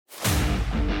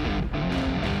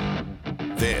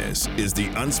This is the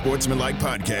Unsportsmanlike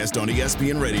Podcast on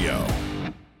ESPN Radio.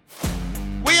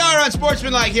 We are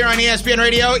Unsportsmanlike here on ESPN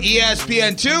Radio,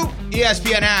 ESPN2,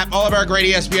 ESPN app, all of our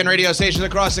great ESPN radio stations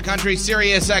across the country,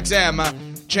 Sirius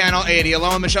XM, Channel 80.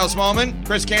 Along with Michelle Smallman,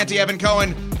 Chris Canty, Evan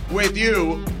Cohen with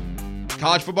you.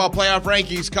 College football playoff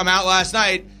rankings come out last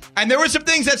night, and there were some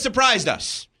things that surprised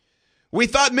us. We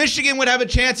thought Michigan would have a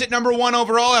chance at number 1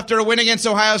 overall after a win against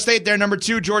Ohio State. They're number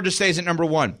 2. Georgia stays at number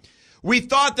 1. We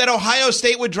thought that Ohio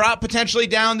State would drop potentially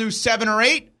down to 7 or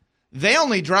 8. They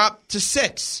only dropped to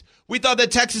 6. We thought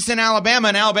that Texas and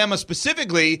Alabama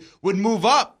specifically, would move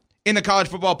up in the college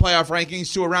football playoff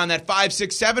rankings to around that 5,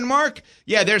 6, 7 mark.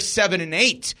 Yeah, they're 7 and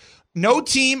 8. No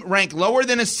team ranked lower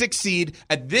than a 6 seed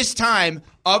at this time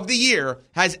of the year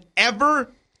has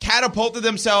ever catapulted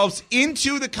themselves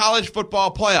into the college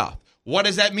football playoff. What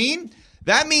does that mean?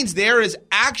 That means there is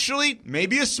actually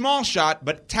maybe a small shot,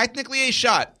 but technically a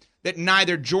shot that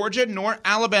neither Georgia nor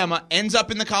Alabama ends up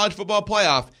in the college football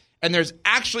playoff. And there's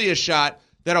actually a shot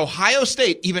that Ohio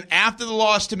State, even after the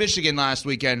loss to Michigan last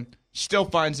weekend, still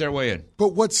finds their way in.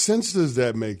 But what sense does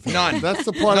that make? None. That's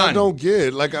the part I don't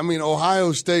get.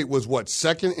 Ohio State was,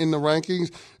 2nd in the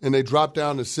rankings, and they dropped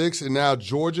down to 6, and now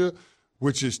Georgia,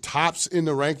 which is tops in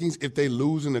the rankings, if they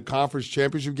lose in the conference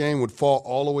championship game, would fall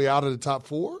all the way out of the top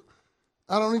 4?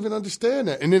 I don't even understand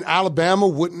that. And then Alabama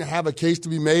wouldn't have a case to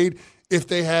be made if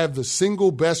they have the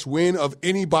single best win of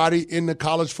anybody in the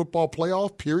college football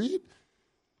playoff, period.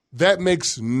 That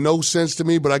makes no sense to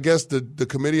me, but I guess the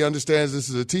committee understands this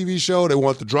is a TV show. They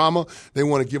want the drama. They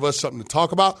want to give us something to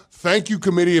talk about. Thank you,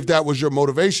 committee, if that was your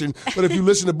motivation. But if you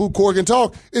listen to Boo Corrigan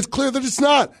talk, it's clear that it's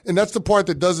not. And that's the part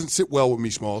that doesn't sit well with me,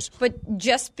 Smalls. But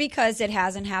just because it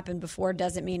hasn't happened before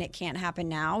doesn't mean it can't happen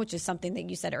now, which is something that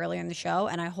you said earlier in the show,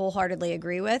 and I wholeheartedly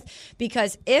agree with.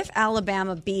 Because if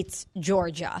Alabama beats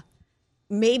Georgia,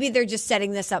 maybe they're just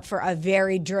setting this up for a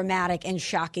very dramatic and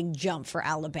shocking jump for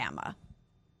Alabama.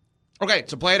 Okay,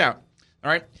 so play it out. All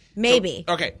right? Maybe.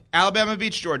 So, okay, Alabama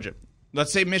beats Georgia.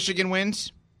 Let's say Michigan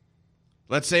wins.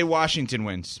 Let's say Washington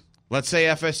wins. Let's say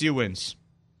FSU wins.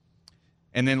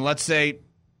 And then let's say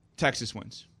Texas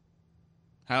wins.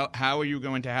 How are you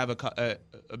going to have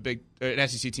a big an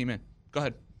SEC team in? Go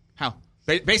ahead. How?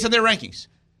 Based on their rankings.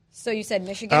 So you said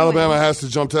Michigan Alabama wins. has to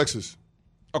jump Texas.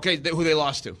 Okay, who they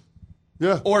lost to.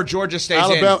 Yeah. Or Georgia stays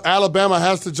in. Alabama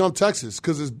has to jump Texas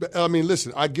because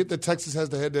listen, I get that Texas has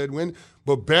the head-to-head win,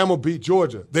 but Bama beat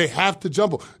Georgia. They have to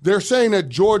jump them. They're saying that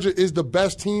Georgia is the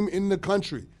best team in the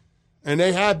country, and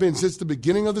they have been since the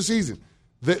beginning of the season.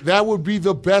 That would be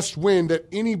the best win that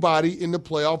anybody in the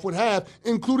playoff would have,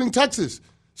 including Texas.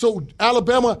 So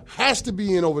Alabama has to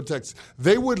be in over Texas.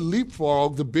 They would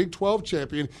leapfrog the Big 12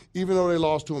 champion, even though they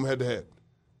lost to them head-to-head.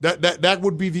 That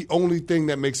would be the only thing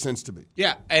that makes sense to me.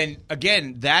 Yeah, and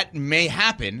again, that may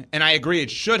happen, and I agree it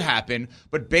should happen,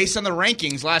 but based on the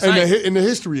rankings last night. In the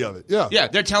history of it, yeah. Yeah,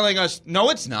 they're telling us,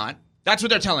 no, it's not. That's what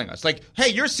they're telling us. Like, hey,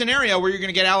 your scenario where you're going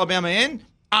to get Alabama in,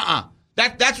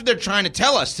 That's what they're trying to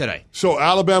tell us today. So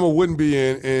Alabama wouldn't be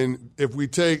in, and if we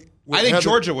take I think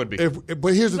Georgia would be.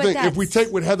 But here's the thing. If we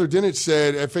take what Heather Dennett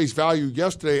said at face value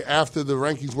yesterday after the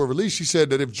rankings were released, she said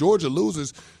that if Georgia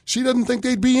loses, she doesn't think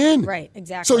they'd be in. Right,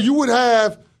 exactly. So you would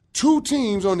have two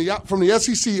teams from the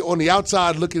SEC on the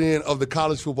outside looking in of the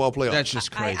college football playoff. That's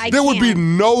just crazy. There would be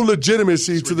no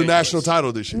legitimacy to the national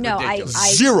title this year. No,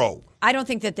 Zero. I don't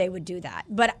think that they would do that.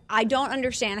 But I don't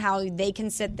understand how they can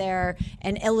sit there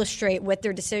and illustrate with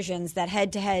their decisions that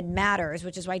head-to-head matters,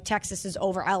 which is why Texas is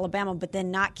over Alabama, but then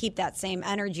not keep that same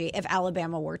energy if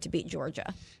Alabama were to beat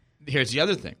Georgia. Here's the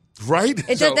other thing. Right?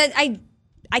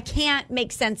 I can't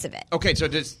make sense of it. Okay, so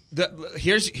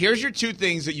here's your two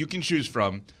things that you can choose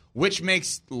from, which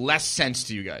makes less sense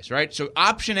to you guys, right? So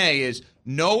option A is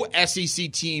no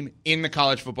SEC team in the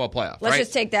college football playoff. Let's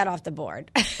just take that off the board.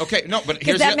 Okay, no, but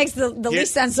because that makes the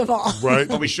least sense of all. Right?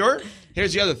 Are we sure?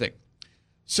 Here's the other thing.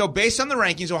 So based on the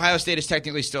rankings, Ohio State is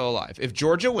technically still alive. If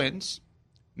Georgia wins,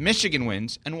 Michigan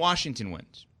wins, and Washington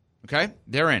wins, okay,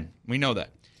 they're in. We know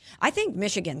that. I think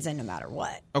Michigan's in no matter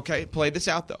what. Okay, play this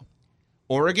out though.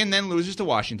 Oregon then loses to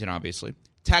Washington, obviously.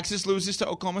 Texas loses to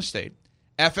Oklahoma State.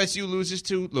 FSU loses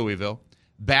to Louisville.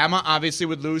 Bama obviously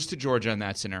would lose to Georgia in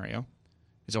that scenario.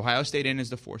 Is Ohio State in as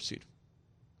the 4th seed?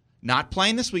 Not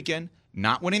playing this weekend,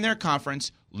 not winning their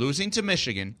conference, losing to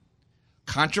Michigan.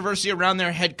 Controversy around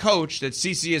their head coach that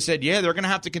CC has said, yeah, they're going to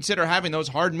have to consider having those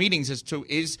hard meetings as to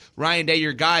is Ryan Day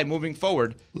your guy moving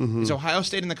forward. Mm-hmm. Is Ohio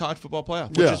State in the college football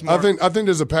playoff? Yeah, I think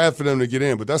there's a path for them to get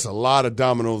in, but that's a lot of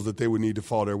dominoes that they would need to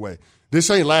fall their way. This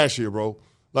ain't last year, bro.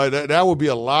 Like that would be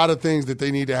a lot of things that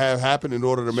they need to have happen in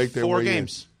order to make their way in. 4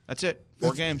 games. That's it.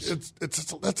 4 games.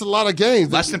 That's a lot of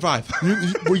games. Less than 5.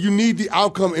 Where you need the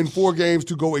outcome in 4 games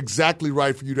to go exactly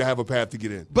right for you to have a path to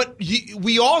get in. But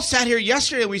we all sat here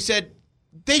yesterday. We said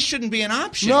they shouldn't be an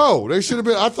option. No, they should have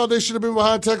been. I thought they should have been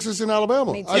behind Texas and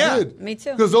Alabama. Me too. I did. Me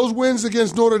too. Because those wins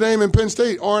against Notre Dame and Penn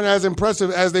State aren't as impressive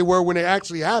as they were when they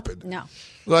actually happened. No.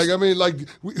 We had our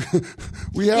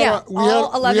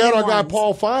guy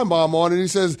Paul Feinbaum on, and he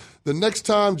says the next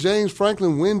time James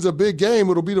Franklin wins a big game,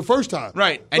 it'll be the first time.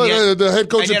 Right. And yet, the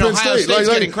head coach of Penn Ohio State. State's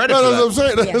getting credit for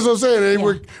that. That's what I'm saying.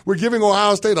 And we're giving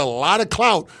Ohio State a lot of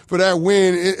clout for that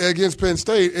win against Penn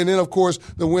State, and then of course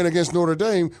the win against Notre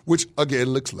Dame, which again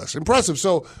looks less impressive.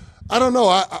 So I don't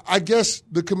know. I guess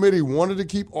the committee wanted to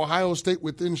keep Ohio State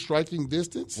within striking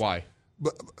distance. Why?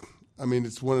 But I mean,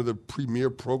 it's one of the premier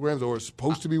programs, or it's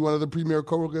supposed to be one of the premier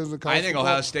programs in college I think football.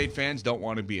 Ohio State fans don't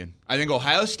want to be in. I think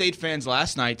Ohio State fans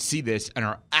last night see this and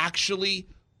are actually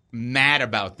mad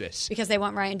about this. Because they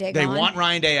want Ryan Day They gone. want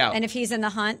Ryan Day out. And if he's in the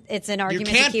hunt, it's an You argument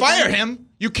can't to keep fire him.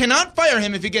 You cannot fire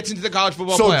him if he gets into the college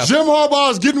football playoff. So Jim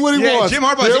Harbaugh's getting what he wants. Jim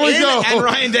Harbaugh's there we in go. and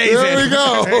Ryan Day's in. There we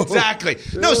go. Exactly.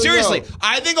 There No, we seriously. go.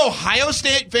 I think Ohio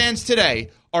State fans today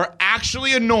are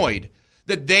actually annoyed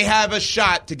that they have a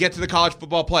shot to get to the college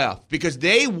football playoff because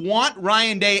they want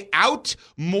Ryan Day out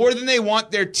more than they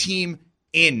want their team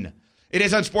in. It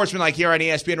is Unsportsmanlike here on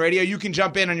ESPN Radio. You can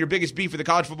jump in on your biggest beef for the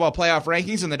college football playoff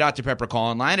rankings on the Dr. Pepper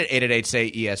call-in line at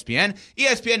 888-SAY-ESPN.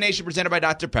 ESPN Nation presented by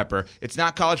Dr. Pepper. It's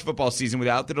not college football season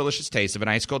without the delicious taste of an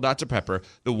ice-cold Dr. Pepper,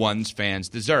 the ones fans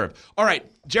deserve. All right,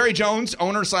 Jerry Jones,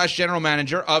 owner/general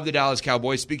manager of the Dallas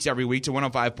Cowboys, speaks every week to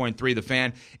 105.3 The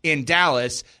Fan in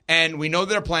Dallas, and we know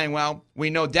they're playing well.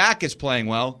 We know Dak is playing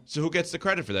well, so who gets the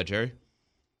credit for that, Jerry?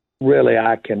 Really,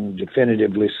 I can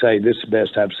definitively say this is the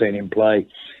best I've seen him play.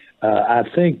 I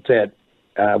think that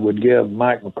I would give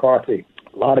Mike McCarthy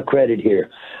a lot of credit here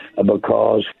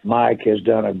because Mike has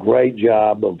done a great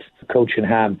job of coaching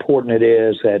how important it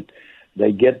is that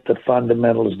they get the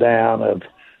fundamentals down of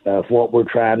what we're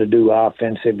trying to do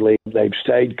offensively. They've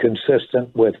stayed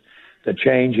consistent with the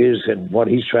changes and what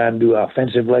he's trying to do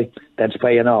offensively. That's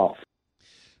paying off.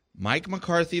 Mike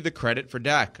McCarthy, the credit for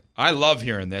Dak. I love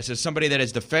hearing this. As somebody that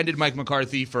has defended Mike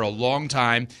McCarthy for a long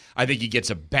time, I think he gets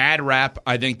a bad rap.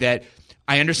 I think that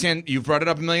I understand you've brought it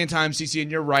up a million times, CC, and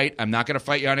you're right. I'm not going to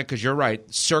fight you on it because you're right.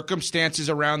 Circumstances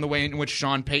around the way in which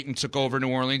Sean Payton took over New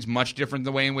Orleans, much different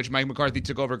than the way in which Mike McCarthy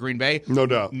took over Green Bay. No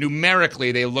doubt.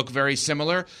 Numerically, they look very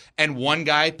similar. And one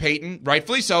guy, Payton,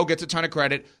 rightfully so, gets a ton of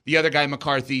credit. The other guy,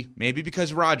 McCarthy, maybe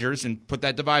because Rodgers, and put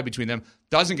that divide between them,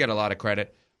 doesn't get a lot of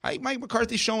credit. Mike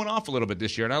McCarthy's showing off a little bit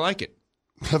this year, and I like it.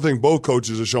 I think both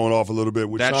coaches are showing off a little bit,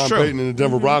 which That's Sean true. Payton and the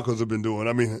Denver Broncos have been doing.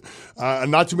 I mean,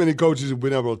 not too many coaches have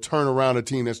been able to turn around a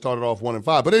team that started off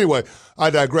 1-5. But anyway, I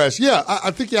digress. Yeah,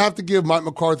 I think you have to give Mike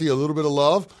McCarthy a little bit of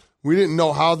love. We didn't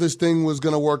know how this thing was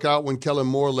going to work out when Kellen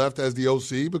Moore left as the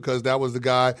OC because that was the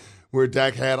guy where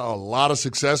Dak had a lot of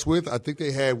success with. I think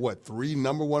they had, 3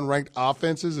 number 1 ranked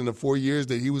offenses in the 4 years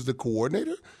that he was the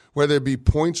coordinator? Whether it be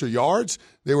points or yards,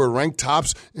 they were ranked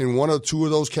tops in 1 or 2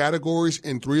 of those categories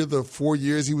in 3 of the 4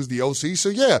 years he was the OC. So,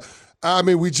 yeah, I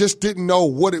mean, we just didn't know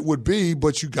what it would be,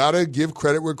 but you got to give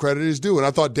credit where credit is due. And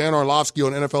I thought Dan Orlovsky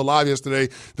on NFL Live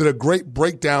yesterday did a great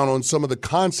breakdown on some of the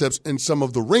concepts and some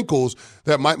of the wrinkles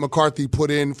that Mike McCarthy put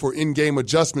in for in-game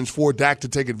adjustments for Dak to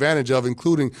take advantage of,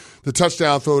 including the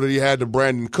touchdown throw that he had to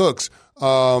Brandon Cooks.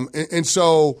 And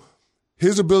so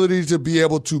his ability to be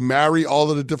able to marry all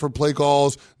of the different play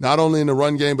calls, not only in the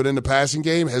run game but in the passing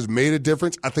game, has made a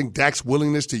difference. I think Dak's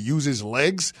willingness to use his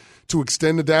legs to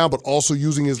extend it down, but also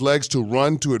using his legs to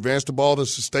run, to advance the ball, to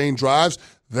sustain drives,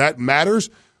 that matters.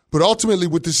 But ultimately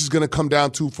what this is going to come down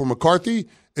to for McCarthy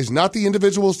is not the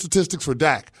individual statistics for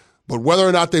Dak, but whether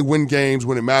or not they win games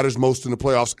when it matters most in the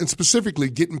playoffs, and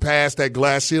specifically getting past that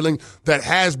glass ceiling that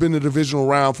has been the divisional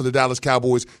round for the Dallas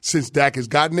Cowboys since Dak has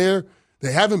gotten there.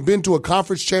 They haven't been to a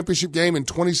conference championship game in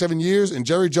 27 years, and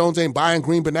Jerry Jones ain't buying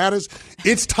green bananas.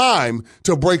 It's time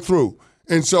to break through.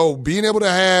 And so being able to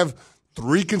have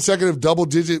 3 consecutive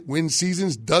double-digit win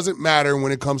seasons doesn't matter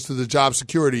when it comes to the job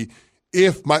security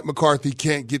if Mike McCarthy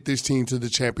can't get this team to the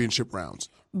championship rounds.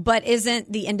 But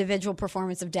isn't the individual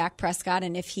performance of Dak Prescott,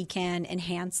 and if he can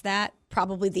enhance that,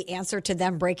 probably the answer to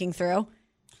them breaking through?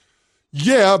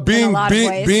 Yeah,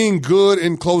 being good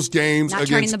in close games Not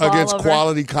turning against the ball over.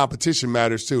 quality competition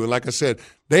matters too. And like I said,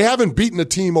 they haven't beaten a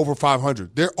team over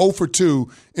 500. They're 0 for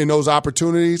 2 in those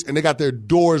opportunities, and they got their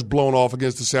doors blown off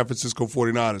against the San Francisco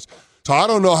 49ers. So I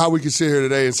don't know how we can sit here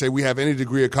today and say we have any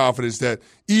degree of confidence that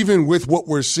even with what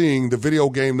we're seeing, the video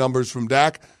game numbers from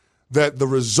Dak, that the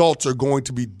results are going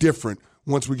to be different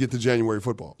once we get to January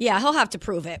football. Yeah, he'll have to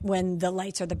prove it when the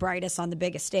lights are the brightest on the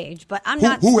biggest stage. But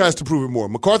Who has to prove it more,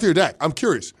 McCarthy or Dak? I'm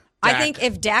curious. I think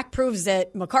if Dak proves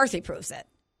it, McCarthy proves it.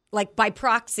 Like by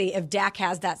proxy, if Dak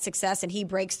has that success and he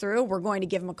breaks through, we're going to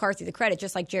give McCarthy the credit,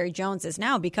 just like Jerry Jones is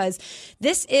now, because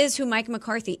this is who Mike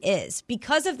McCarthy is.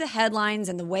 Because of the headlines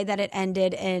and the way that it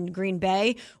ended in Green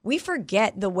Bay, we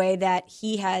forget the way that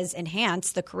he has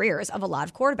enhanced the careers of a lot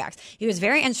of quarterbacks. He was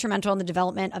very instrumental in the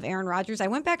development of Aaron Rodgers. I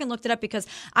went back and looked it up because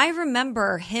I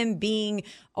remember him being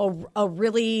a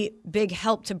really big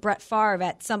help to Brett Favre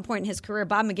at some point in his career.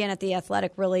 Bob McGinn at The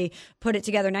Athletic really put it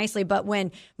together nicely. But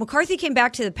when McCarthy came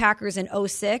back to the Packers in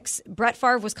 2006, Brett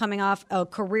Favre was coming off a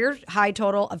career high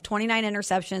total of 29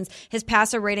 interceptions. His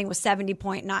passer rating was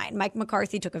 70.9. Mike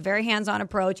McCarthy took a very hands-on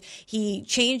approach. He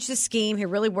changed the scheme. He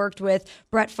really worked with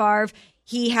Brett Favre.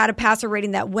 He had a passer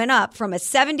rating that went up from a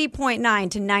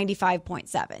 70.9 to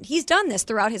 95.7. He's done this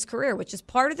throughout his career, which is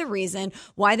part of the reason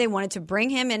why they wanted to bring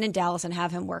him in Dallas and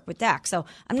have him work with Dak. So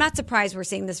I'm not surprised we're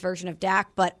seeing this version of Dak,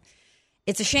 but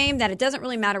it's a shame that it doesn't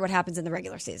really matter what happens in the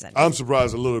regular season. I'm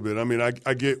surprised a little bit. I mean,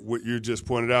 I get what you just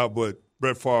pointed out, but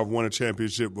Brett Favre won a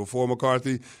championship before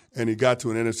McCarthy, and he got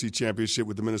to an NFC championship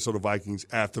with the Minnesota Vikings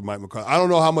after Mike McCarthy. I don't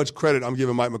know how much credit I'm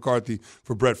giving Mike McCarthy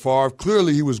for Brett Favre.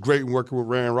 Clearly, he was great in working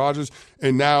with Aaron Rodgers,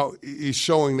 and now he's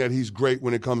showing that he's great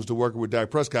when it comes to working with Dak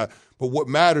Prescott. But what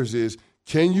matters is,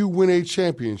 can you win a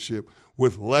championship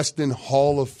with less than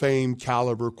Hall of Fame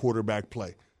caliber quarterback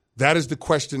play? That is the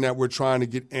question that we're trying to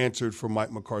get answered for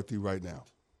Mike McCarthy right now.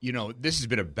 You know, this has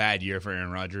been a bad year for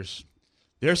Aaron Rodgers.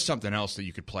 There's something else that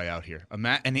you could play out here. And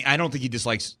I don't think he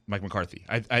dislikes Mike McCarthy.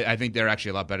 I think they're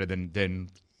actually a lot better than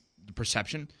the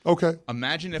perception. Okay.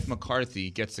 Imagine if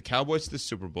McCarthy gets the Cowboys to the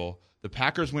Super Bowl, the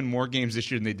Packers win more games this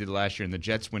year than they did last year, and the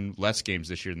Jets win less games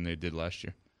this year than they did last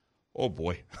year. Oh,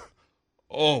 boy.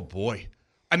 Oh, boy.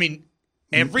 I mean,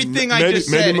 everything I just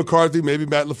said. Maybe McCarthy, maybe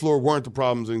Matt LaFleur weren't the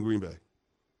problems in Green Bay.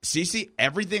 Cece,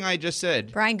 everything I just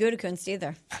said. Brian Gutekunst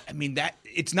either. I mean,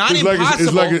 it's not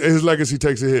impossible. His legacy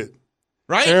takes a hit.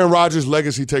 Right? Aaron Rodgers'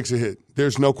 legacy takes a hit.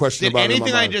 There's no question about it.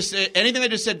 Anything I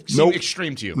just said seem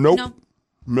extreme to you?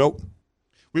 Nope.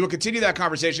 We will continue that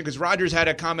conversation because Rodgers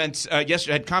had comments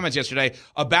yesterday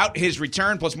about his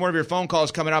return, plus more of your phone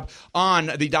calls coming up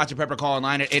on the Dr. Pepper call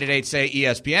line at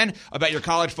 888-SAY-ESPN about your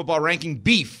college football ranking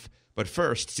beef. But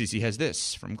first, Cece has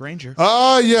this from Grainger.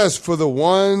 Yes, for the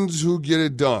ones who get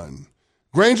it done.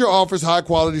 Grainger offers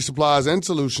high-quality supplies and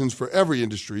solutions for every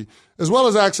industry, as well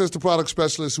as access to product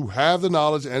specialists who have the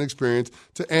knowledge and experience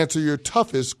to answer your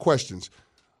toughest questions,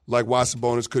 like why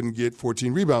Sabonis couldn't get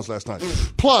 14 rebounds last night.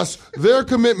 Plus, their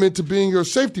commitment to being your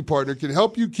safety partner can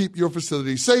help you keep your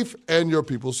facility safe and your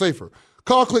people safer.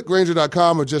 Call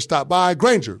clickgrainger.com or just stop by.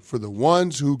 Grainger, for the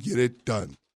ones who get it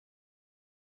done.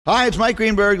 Hi, it's Mike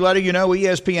Greenberg letting you know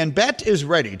ESPN Bet is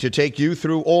ready to take you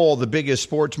through all the biggest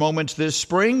sports moments this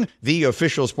spring. The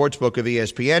official sportsbook of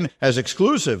ESPN has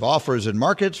exclusive offers and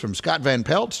markets from Scott Van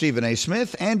Pelt, Stephen A.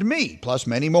 Smith, and me, plus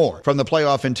many more. From the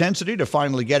playoff intensity to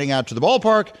finally getting out to the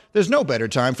ballpark, there's no better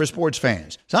time for sports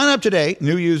fans. Sign up today.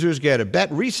 New users get a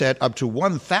bet reset up to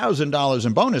 $1,000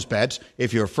 in bonus bets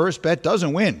if your first bet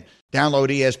doesn't win. Download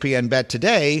ESPN Bet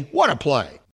today. What a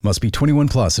play. Must be 21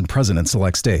 plus and present in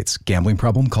select states. Gambling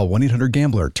problem? Call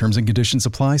 1-800-GAMBLER. Terms and conditions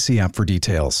apply. See app for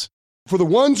details. For the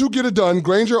ones who get it done,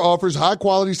 Grainger offers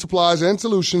high-quality supplies and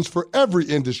solutions for every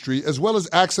industry, as well as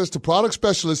access to product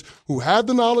specialists who have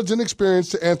the knowledge and experience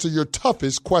to answer your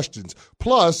toughest questions.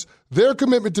 Plus, their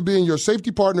commitment to being your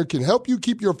safety partner can help you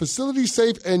keep your facility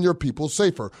safe and your people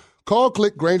safer. Call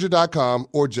clickgrainger.com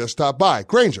or just stop by.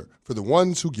 Grainger, for the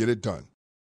ones who get it done.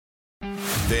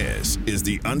 This is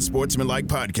the Unsportsmanlike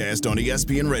Podcast on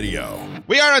ESPN Radio.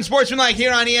 We are Unsportsmanlike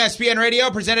here on ESPN Radio,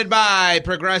 presented by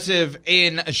Progressive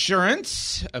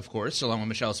Insurance. Of course, along with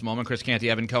Michelle Smallman, Chris Canty,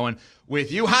 Evan Cohen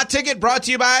with you. Hot Ticket brought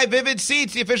to you by Vivid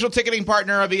Seats, the official ticketing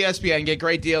partner of ESPN. Get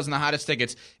great deals on the hottest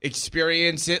tickets.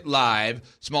 Experience it live.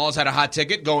 Smalls had a hot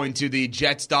ticket going to the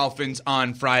Jets-Dolphins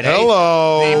on Friday.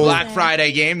 Hello. The Black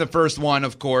Friday game, the first one,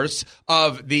 of course,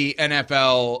 of the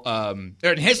NFL, or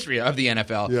in history of the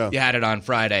NFL. Yeah. You had it on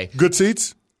Friday. Good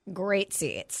seats? Great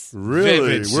seats.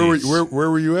 Really? Vivid Where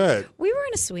were you at? We were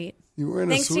in a suite. You were in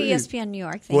Thanks a suite. to ESPN New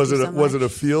York. Thank Was you it so was much. it a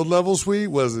field level suite?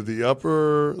 Was it the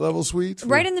upper level suites?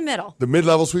 Right in the middle? The mid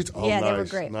level suites? Oh, Yeah, nice, they were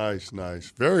great. Nice.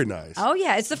 Very nice. Oh,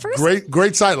 yeah. It's the first. Great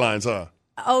sightlines, huh?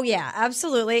 Oh, yeah,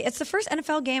 absolutely. It's the first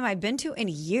NFL game I've been to in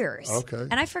years. Okay.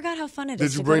 And I forgot how fun it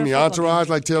is. Did you bring the entourage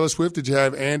like Taylor Swift? Did you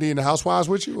have Andy and the Housewives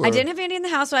with you? Or? I didn't have Andy and the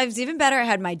Housewives. Even better, I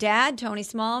had my dad, Tony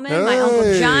Smallman, my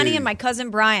Uncle Johnny, and my cousin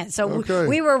Brian. So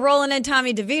we were rolling in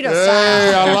Tommy DeVito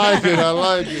style. Hey, I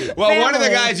like it. Well, one of the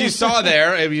guys you saw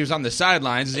there, he was on the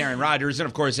sidelines, is Aaron Rodgers. And,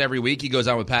 of course, every week he goes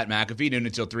on with Pat McAfee, noon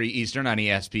until 3 Eastern on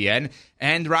ESPN.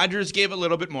 And Rodgers gave a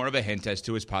little bit more of a hint as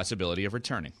to his possibility of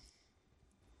returning.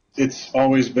 It's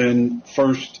always been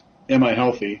first, am I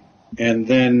healthy? And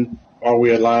then, are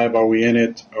we alive? Are we in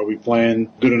it? Are we playing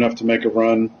good enough to make a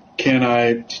run? Can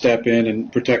I step in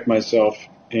and protect myself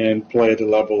and play at the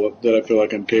level that I feel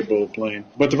like I'm capable of playing?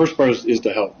 But the first part is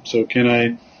the health. So can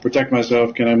I protect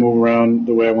myself? Can I move around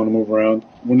the way I want to move around?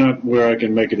 We're not where I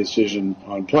can make a decision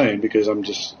on playing because I'm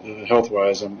just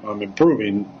health-wise, I'm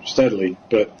improving steadily,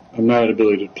 but I'm not at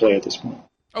ability to play at this point.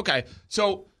 Okay,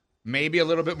 so maybe a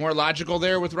little bit more logical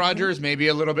there with Rodgers, maybe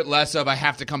a little bit less of I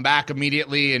have to come back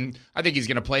immediately, and I think he's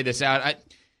going to play this out.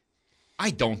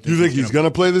 I don't think you think he's going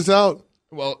to play this out?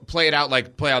 Well, play it out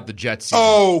like play out the Jets season.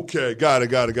 Okay, got it.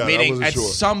 Meaning, I wasn't at sure.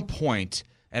 some point,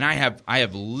 and I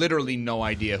have literally no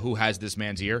idea who has this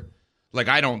man's ear. Like,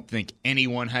 I don't think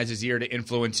anyone has his ear to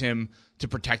influence him, to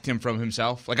protect him from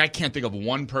himself. Like, I can't think of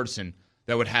one person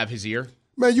that would have his ear.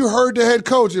 Man, you heard the head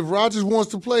coach. If Rodgers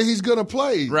wants to play, he's going to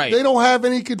play. Right. They don't have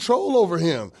any control over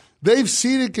him. They've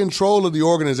ceded control of the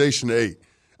organization to 8.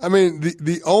 I mean,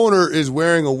 the owner is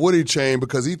wearing a Woody chain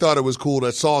because he thought it was cool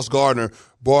that Sauce Gardner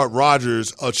bought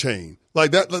Rodgers a chain.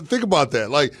 Like that. Think about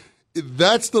that. Like,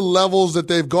 that's the levels that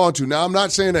they've gone to. Now, I'm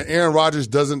not saying that Aaron Rodgers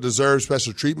doesn't deserve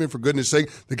special treatment. For goodness sake,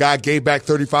 the guy gave back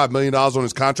 $35 million on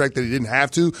his contract that he didn't have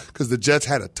to because the Jets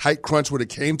had a tight crunch when it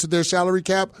came to their salary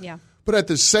cap. Yeah. But at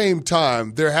the same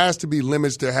time, there has to be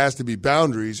limits. There has to be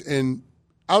boundaries. And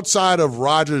outside of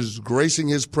Rodgers gracing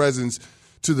his presence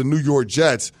to the New York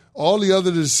Jets, all the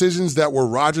other decisions that were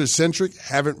Rodgers-centric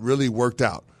haven't really worked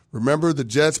out. Remember the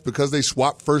Jets, because they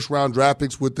swapped first-round draft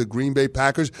picks with the Green Bay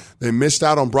Packers, they missed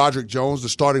out on Broderick Jones, the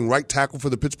starting right tackle for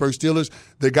the Pittsburgh Steelers.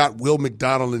 They got Will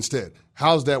McDonald instead.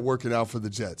 How's that working out for the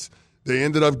Jets? They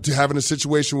ended up having a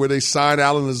situation where they signed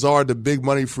Allen Lazard to big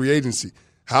money free agency.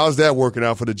 How's that working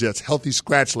out for the Jets? Healthy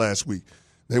scratch last week.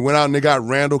 They went out and they got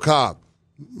Randall Cobb.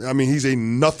 I mean, he's a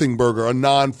nothing burger, a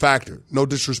non-factor. No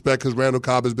disrespect because Randall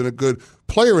Cobb has been a good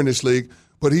player in this league,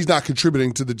 but he's not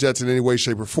contributing to the Jets in any way,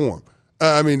 shape, or form.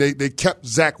 I mean, they kept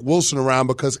Zach Wilson around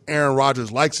because Aaron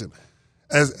Rodgers likes him.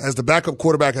 As the backup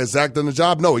quarterback, has Zach done the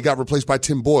job? No, he got replaced by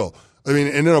Tim Boyle. I mean,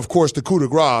 and then, of course, the coup de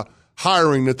grace,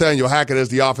 hiring Nathaniel Hackett as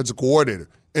the offensive coordinator.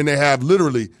 And they have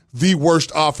literally the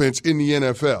worst offense in the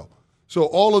NFL. So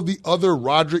all of the other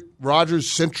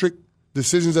Rodgers-centric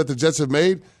decisions that the Jets have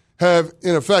made have,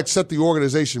 in effect, set the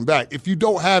organization back. If you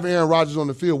don't have Aaron Rodgers on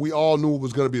the field, we all knew it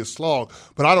was going to be a slog,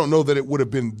 but I don't know that it would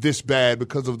have been this bad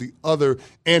because of the other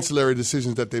ancillary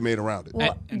decisions that they made around it.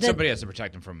 Well, and somebody has to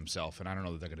protect him from himself, and I don't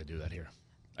know that they're going to do that here.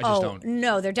 I just don't.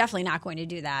 No, they're definitely not going to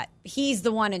do that. He's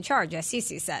the one in charge, as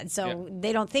Cece said. So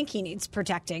They don't think he needs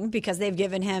protecting because they've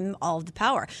given him all of the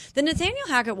power. The Nathaniel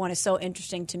Hackett one is so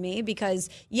interesting to me because,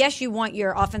 yes, you want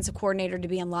your offensive coordinator to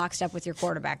be in lockstep with your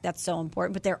quarterback. That's so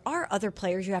important. But there are other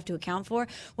players you have to account for.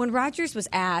 When Rodgers was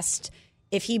asked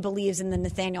if he believes in the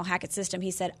Nathaniel Hackett system,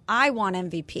 he said, I want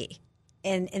MVP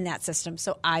in that system,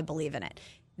 so I believe in it.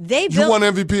 You want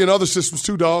MVP in other systems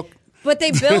too, dog. But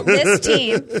they built this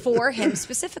team for him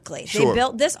specifically. Sure. They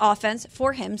built this offense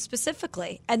for him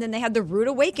specifically. And then they had the rude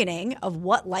awakening of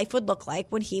what life would look like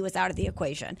when he was out of the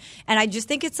equation. And I just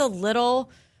think it's a little,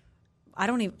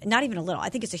 not even a little, I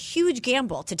think it's a huge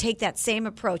gamble to take that same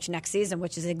approach next season,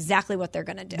 which is exactly what they're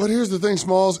going to do. But here's the thing,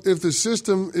 Smalls. If the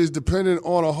system is dependent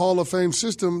on a Hall of Fame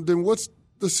system, then what's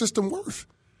the system worth?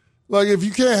 Like, if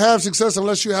you can't have success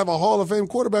unless you have a Hall of Fame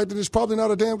quarterback, then it's probably not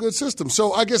a damn good system.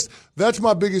 So I guess that's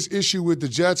my biggest issue with the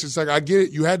Jets. It's like, I get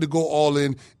it. You had to go all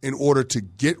in order to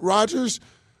get Rodgers.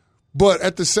 But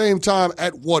at the same time,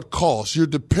 at what cost? You're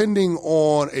depending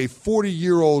on a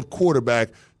 40-year-old quarterback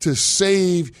to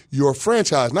save your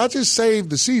franchise. Not just save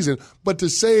the season, but to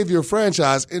save your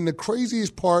franchise. And the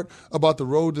craziest part about the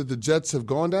road that the Jets have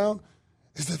gone down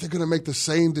is that they're going to make the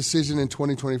same decision in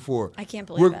 2024. I can't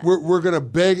believe it. We're going to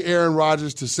beg Aaron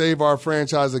Rodgers to save our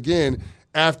franchise again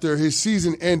after his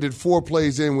season ended 4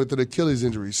 plays in with an Achilles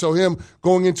injury. So him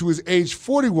going into his age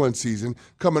 41 season,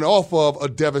 coming off of a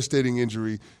devastating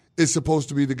injury, is supposed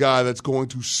to be the guy that's going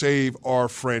to save our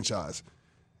franchise.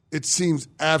 It seems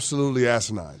absolutely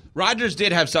asinine. Rodgers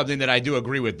did have something that I do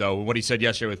agree with, though, what he said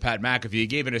yesterday with Pat McAfee. He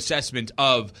gave an assessment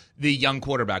of the young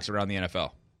quarterbacks around the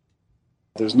NFL.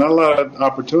 There's not a lot of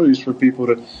opportunities for people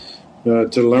to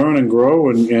to learn and grow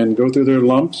and go through their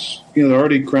lumps. You know, they're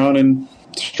already crowning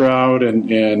Stroud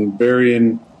and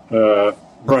burying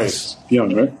Bryce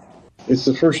Young, right? It's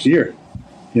the first year,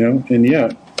 you know, and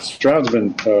yeah, Stroud's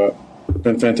been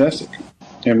fantastic,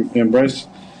 and Bryce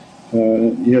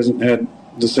he hasn't had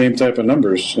the same type of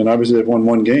numbers, and obviously they've won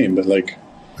one game, but like,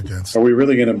 are we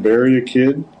really going to bury a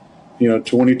kid, you know,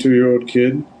 22-year-old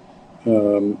kid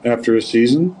after a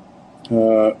season?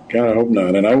 God, I hope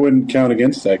not. And I wouldn't count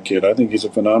against that kid. I think he's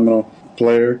a phenomenal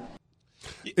player.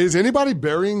 Is anybody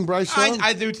burying Bryce Young?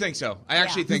 I do think so. I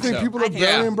actually think so. You think people are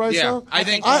burying Bryce Young? I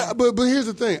think. But here's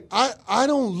the thing. I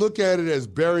don't look at it as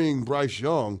burying Bryce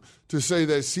Young to say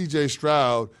that C.J.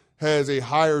 Stroud has a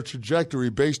higher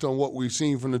trajectory based on what we've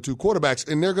seen from the two quarterbacks.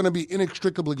 And they're going to be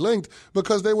inextricably linked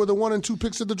because they were the 1 and 2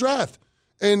 picks of the draft.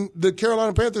 And the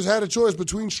Carolina Panthers had a choice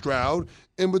between Stroud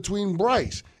and between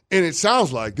Bryce. And it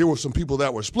sounds like there were some people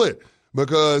that were split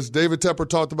because David Tepper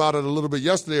talked about it a little bit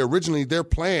yesterday. Originally, their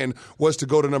plan was to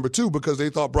go to number 2 because they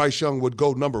thought Bryce Young would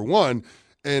go number 1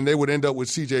 and they would end up with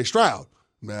C.J. Stroud.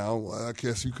 Now, I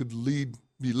guess you could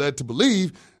be led to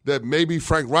believe that maybe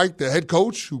Frank Reich, the head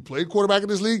coach who played quarterback in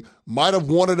this league, might have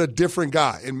wanted a different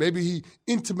guy. And maybe he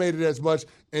intimated as much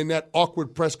in that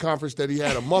awkward press conference that he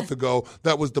had a month ago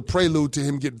that was the prelude to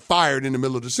him getting fired in the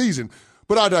middle of the season.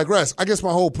 But I digress. I guess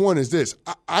my whole point is this.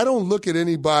 I don't look at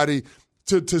anybody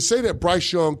to say that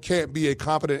Bryce Young can't be a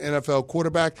competent NFL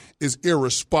quarterback is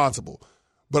irresponsible.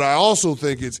 But I also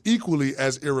think it's equally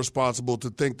as irresponsible to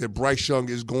think that Bryce Young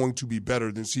is going to be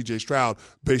better than C.J. Stroud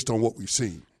based on what we've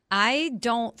seen. I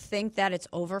don't think that it's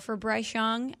over for Bryce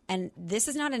Young, and this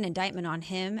is not an indictment on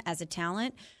him as a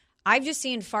talent. I've just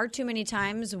seen far too many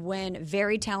times when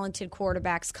very talented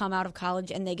quarterbacks come out of college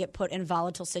and they get put in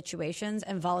volatile situations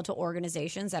and volatile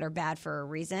organizations that are bad for a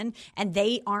reason, and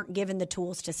they aren't given the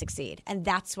tools to succeed. And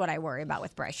that's what I worry about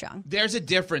with Bryce Young. There's a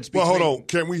difference between... Well, hold on.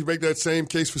 Can't we make that same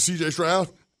case for C.J. Stroud?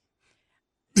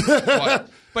 What?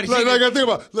 But I think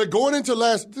about going into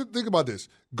think about this.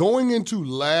 Going into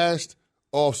last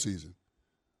offseason,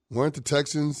 weren't the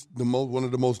Texans one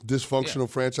of the most dysfunctional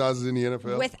franchises in the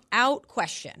NFL? Without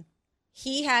question.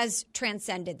 He has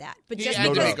transcended that. But just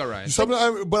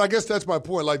but I guess that's my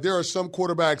point. Like, there are some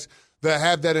quarterbacks that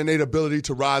have that innate ability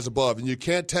to rise above, and you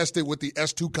can't test it with the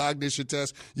S2 cognition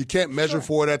test. You can't measure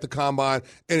for it at the combine,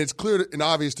 and it's clear and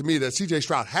obvious to me that C.J.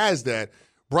 Stroud has that.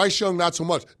 Bryce Young, not so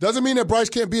much. Doesn't mean that Bryce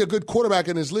can't be a good quarterback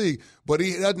in this league, but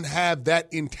he doesn't have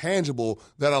that intangible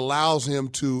that allows him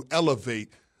to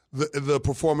elevate the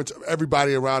performance of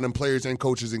everybody around him, players and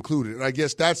coaches included. And I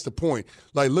guess that's the point.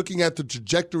 Like, looking at the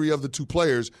trajectory of the two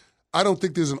players, I don't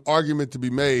think there's an argument to be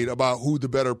made about who the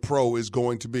better pro is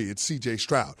going to be. It's C.J.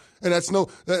 Stroud. And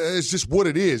it's just what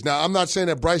it is. Now, I'm not saying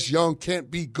that Bryce Young can't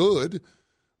be good,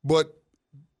 but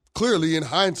clearly in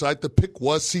hindsight, the pick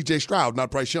was C.J. Stroud,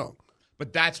 not Bryce Young.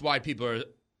 But that's why people are,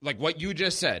 like what you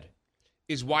just said,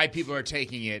 is why people are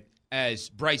taking it as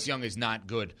Bryce Young is not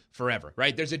good forever,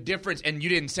 right? There's a difference, and you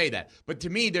didn't say that. But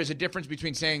to me, there's a difference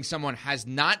between saying someone has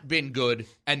not been good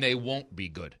and they won't be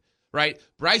good, right?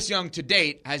 Bryce Young to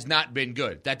date has not been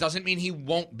good. That doesn't mean he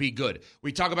won't be good.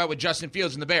 We talk about with Justin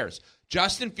Fields and the Bears.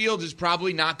 Justin Fields is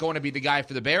probably not going to be the guy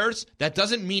for the Bears. That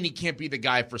doesn't mean he can't be the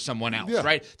guy for someone else,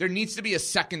 right? There needs to be a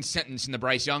second sentence in the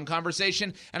Bryce Young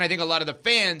conversation, and I think a lot of the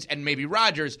fans and maybe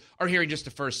Rodgers are hearing just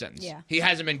the first sentence. Yeah. He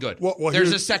hasn't been good. Well,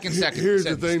 there's a second Here's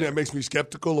the thing that makes me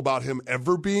skeptical about him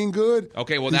ever being good.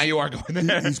 Okay, well, now you are going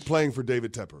there. He's playing for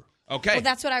David Tepper. Okay. Well,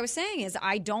 that's what I was saying is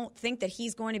I don't think that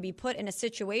he's going to be put in a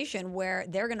situation where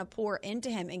they're going to pour into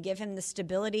him and give him the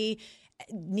stability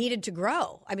needed to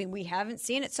grow. I mean, we haven't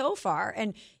seen it so far.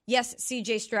 And yes,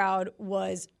 C.J. Stroud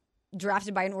was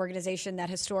drafted by an organization that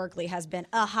historically has been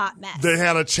a hot mess. They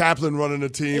had a chaplain running the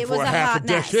team for half a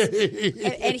decade.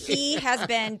 And he has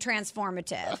been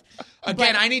transformative.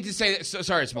 Again, I need to say this.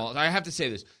 Sorry, Small. I have to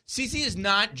say this. CC is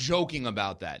not joking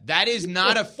about that. That is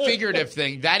not a figurative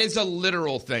thing. That is a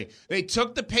literal thing. They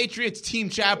took the Patriots team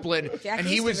chaplain, and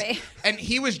he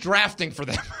was drafting for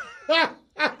them.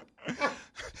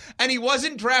 And he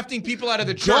wasn't drafting people out of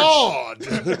the church. God!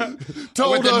 With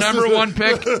the number one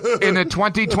pick in the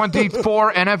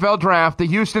 2024 NFL Draft, the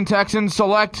Houston Texans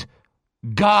select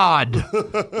God.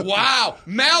 Wow.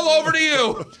 Mel, over to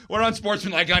you. We're on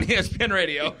Sportsmanlike on ESPN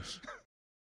Radio.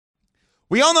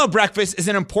 We all know breakfast is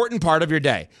an important part of your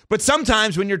day. But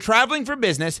sometimes when you're traveling for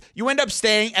business, you end up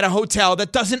staying at a hotel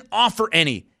that doesn't offer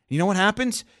any. You know what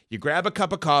happens? You grab a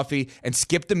cup of coffee and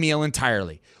skip the meal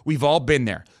entirely. We've all been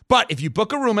there. But if you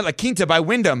book a room at La Quinta by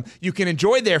Wyndham, you can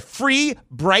enjoy their free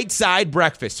Bright Side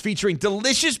breakfast featuring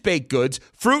delicious baked goods,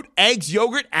 fruit, eggs,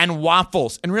 yogurt, and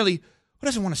waffles. And really, Who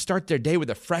doesn't want to start their day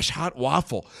with a fresh, hot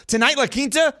waffle? Tonight, La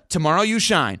Quinta, tomorrow you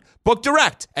shine. Book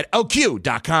direct at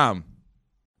LQ.com.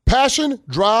 Passion,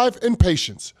 drive, and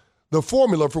patience. The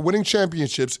formula for winning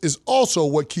championships is also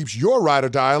what keeps your ride or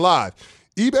die alive.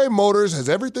 eBay Motors has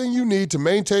everything you need to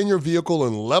maintain your vehicle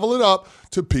and level it up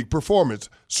to peak performance.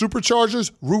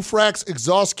 Superchargers, roof racks,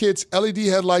 exhaust kits, LED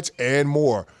headlights, and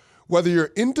more. Whether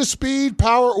you're into speed,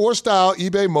 power, or style,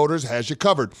 eBay Motors has you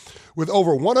covered. With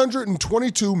over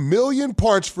 122 million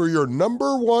parts for your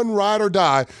number one ride or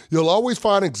die, you'll always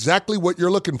find exactly what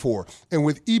you're looking for. And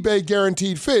with eBay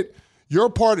Guaranteed Fit, your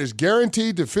part is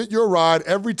guaranteed to fit your ride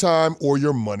every time or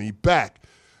your money back.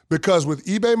 Because with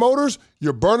eBay Motors,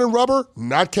 you're burning rubber,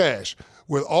 not cash.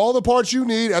 With all the parts you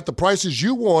need at the prices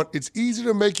you want, it's easy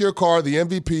to make your car the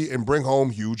MVP and bring home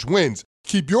huge wins.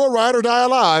 Keep your ride or die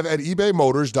alive at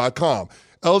ebaymotors.com.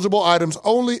 Eligible items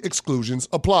only. Exclusions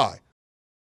apply.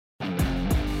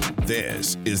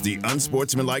 This is the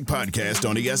Unsportsmanlike Podcast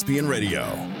on ESPN Radio.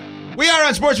 We are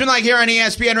Unsportsmanlike here on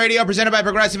ESPN Radio, presented by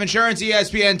Progressive Insurance,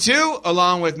 ESPN2,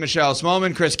 along with Michelle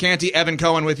Smallman, Chris Canty, Evan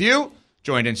Cohen with you.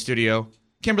 Joined in studio,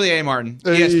 Kimberly A. Martin,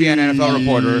 ESPN NFL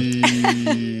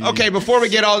reporter. Okay, before we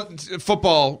get all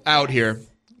football out here,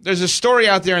 there's a story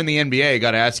out there in the NBA I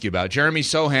got to ask you about. Jeremy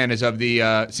Sohan is of the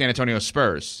San Antonio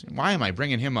Spurs. Why am I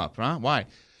bringing him up? Huh? Why?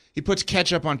 He puts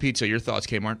ketchup on pizza. Your thoughts,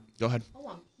 Kmart? Go ahead. Oh,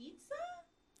 on pizza?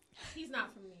 He's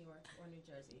not from New York or New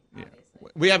Jersey, obviously. Yeah.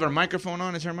 We have our microphone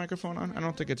on. Is her microphone on? I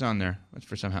don't think it's on there. That's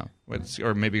for somehow.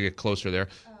 Or maybe get closer there.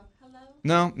 Hello?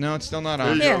 No, it's still not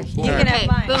on. Here, you can have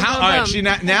mine. Boom, All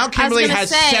right, now Kimberly has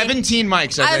 17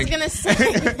 mics, I think. was going to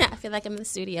say, I feel like I'm in the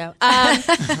studio.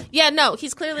 Yeah, no,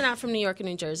 he's clearly not from New York or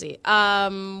New Jersey.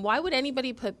 Why would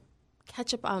anybody put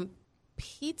ketchup on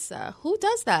pizza? Who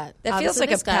does that? That feels Obviously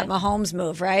like a Pat Mahomes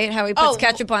move, right? How he puts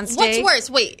ketchup on steak. What's worse?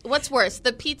 Wait, what's worse?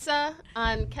 The pizza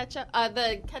on ketchup,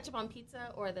 the ketchup on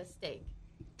pizza or the steak?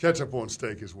 Ketchup on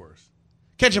steak is worse.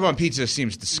 Ketchup on pizza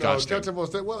seems disgusting. No, ketchup on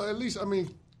steak. Well, at least,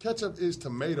 ketchup is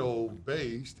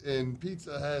tomato-based, and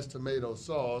pizza has tomato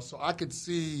sauce. So I could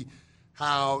see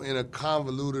how, in a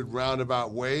convoluted,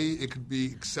 roundabout way, it could be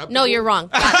acceptable. No, you're wrong.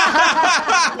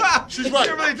 She's right.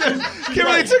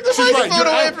 Kimberly took the microphone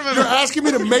away from him. You're asking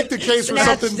me to make the case for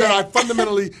something that I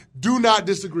fundamentally do not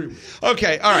disagree with.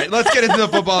 Okay, all right. Let's get into the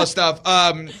football stuff.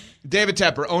 David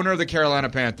Tepper, owner of the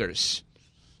Carolina Panthers.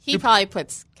 He probably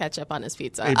puts ketchup on his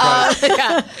pizza.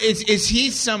 Yeah. Is he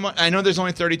someone? I know there's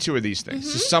only 32 of these things. Mm-hmm.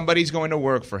 So somebody's going to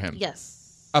work for him. Yes.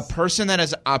 A person that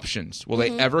has options, will they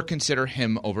ever consider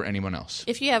him over anyone else?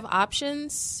 If you have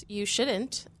options, you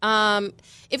shouldn't.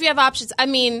 If you have options,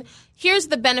 here's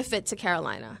the benefit to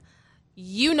Carolina.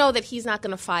 You know that he's not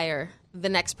going to fire the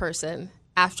next person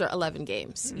after 11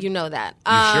 games. You know that.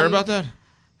 You sure about that?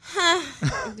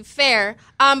 Fair.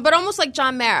 But almost like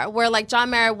John Mara, where like John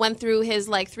Mara went through his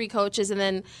like 3 coaches and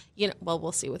then,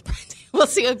 we'll see with Brian Dable. We'll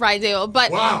see with Brian Dable.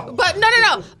 But wow. But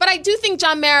no. But I do think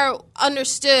John Mara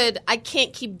understood I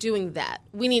can't keep doing that.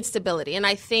 We need stability. And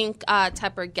I think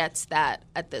Tepper gets that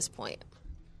at this point.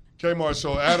 Kmart,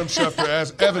 so Adam Schefter,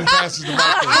 as Evan passes the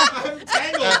microphone.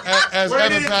 As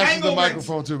Evan passes the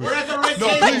microphone to me. We're at the right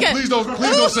please don't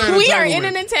say an entanglement. We are in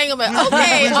an entanglement.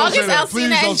 Okay, August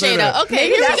Alsina and Jada. Okay,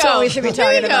 here we go. That's what we should be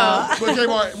talking about. But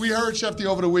Kmart, we heard Schefter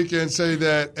over the weekend say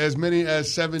that as many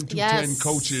as 7 to 10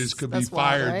 coaches could be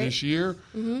fired this year.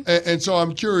 Mm-hmm. And so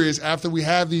I'm curious, after we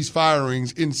have these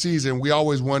firings in season, we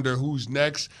always wonder who's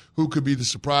next, who could be the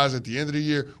surprise at the end of the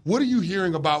year. What are you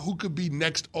hearing about who could be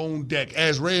next on deck?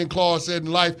 As Ray and Claude said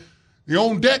in life, the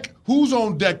on deck, who's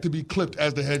on deck to be clipped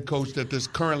as the head coach that is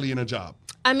currently in a job?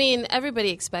 Everybody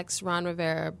expects Ron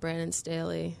Rivera, Brandon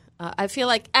Staley. I feel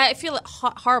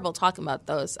horrible talking about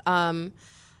those. There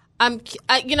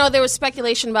was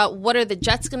speculation about what are the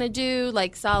Jets going to do,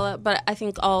 like Saleh, but I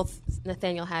think all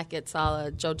Nathaniel Hackett,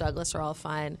 Saleh, Joe Douglas are all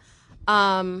fine.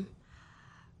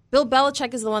 Bill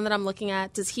Belichick is the one that I'm looking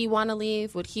at. Does he want to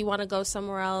leave? Would he want to go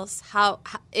somewhere else?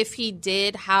 If he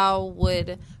did, how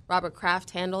would Robert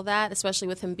Kraft handle that, especially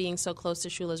with him being so close to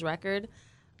Shula's record?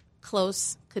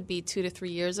 Close could be 2 to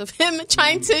 3 years of him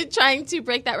trying to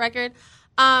break that record.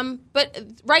 But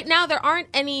right now there aren't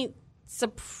any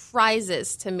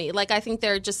surprises to me. Like, I think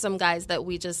there are just some guys that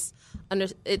we just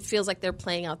it feels like they're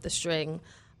playing out the string.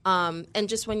 And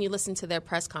just when you listen to their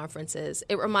press conferences,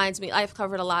 it reminds me. I've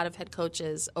covered a lot of head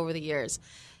coaches over the years.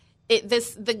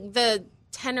 The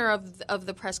tenor of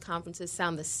the press conferences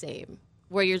sound the same,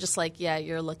 where you're just like, yeah,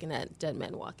 you're looking at dead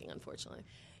men walking. Unfortunately,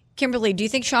 Kimberly, do you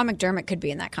think Sean McDermott could be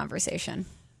in that conversation?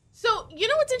 So you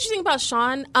know what's interesting about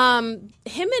Sean?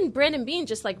 Him and Brandon Beane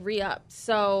just like re-upped.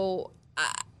 So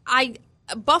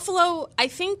Buffalo, I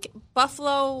think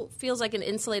Buffalo feels like an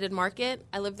insulated market.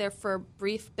 I lived there for a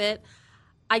brief bit.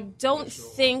 I don't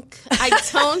think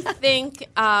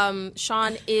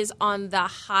Sean is on the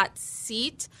hot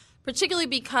seat, particularly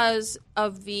because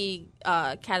of the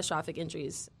catastrophic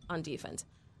injuries on defense.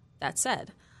 That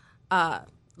said,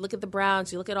 look at the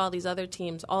Browns. You look at all these other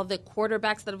teams, all the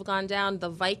quarterbacks that have gone down, the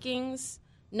Vikings.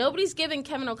 Nobody's giving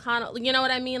Kevin O'Connell, you know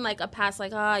what I mean? Like a pass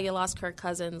like, you lost Kirk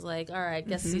Cousins. Like, all right,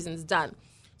 guess the season's done.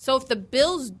 So if the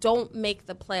Bills don't make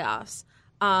the playoffs,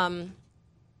 I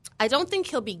don't think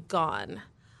he'll be gone.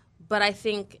 But I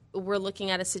think we're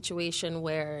looking at a situation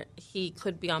where he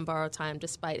could be on borrowed time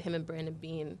despite him and Brandon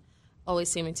Beane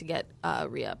always seeming to get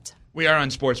re-upped. We are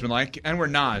unsportsmanlike, and we're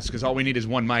Nas, because all we need is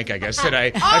one mic, I guess,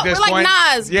 today. At this point.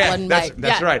 Nas, yeah, one mic.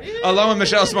 That's yeah. right. Along with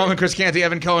Michelle Smallman, Chris Canty,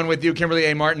 Evan Cohen with you, Kimberly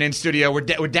A. Martin in studio. We're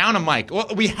down a mic. Well,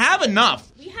 we have enough.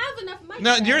 We have enough mics.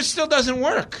 No, yours still doesn't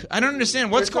work. I don't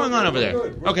understand. What's going on over there?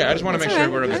 Okay, I just want to make sure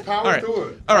we're okay. All right.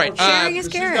 All right. Sharing is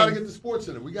caring. We got to get the sports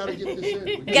in it. We got to get this in.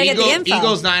 We got to get the info.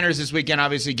 Eagles-Niners this weekend,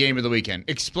 obviously game of the weekend.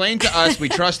 Explain to us, we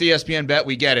trust ESPN Bet,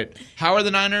 we get it. How are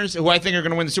the Niners, who I think are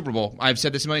going to win the Super Bowl? I've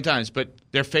said this a million times, but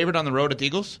they're favored on the road at the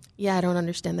Eagles? Yeah, I don't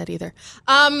understand that either.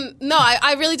 No,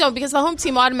 I really don't, because the home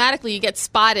team automatically you get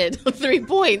spotted 3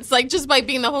 points, like just by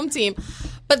being the home team.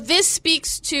 But this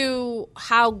speaks to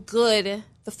how good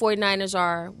the 49ers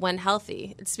are when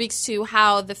healthy. It speaks to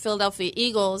how the Philadelphia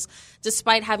Eagles,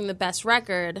 despite having the best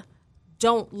record,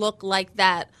 don't look like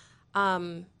that.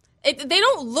 They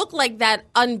don't look like that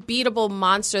unbeatable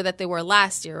monster that they were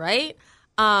last year, right?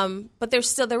 But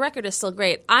their record is still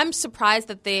great. I'm surprised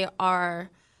that they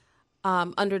are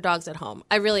underdogs at home.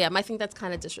 I really am. I think that's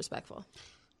kind of disrespectful.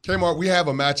 Kmart, we have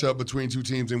a matchup between two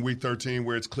teams in Week 13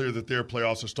 where it's clear that their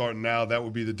playoffs are starting now. That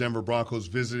would be the Denver Broncos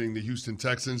visiting the Houston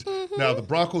Texans. Mm-hmm. Now, the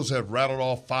Broncos have rattled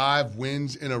off 5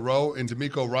 wins in a row, and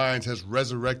DeMeco Ryans has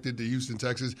resurrected the Houston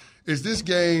Texans. Is this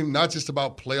game not just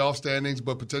about playoff standings,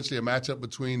 but potentially a matchup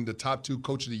between the top 2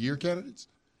 Coach of the Year candidates?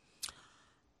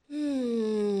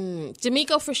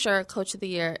 DeMeco for sure, Coach of the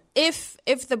Year. If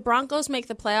the Broncos make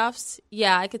the playoffs,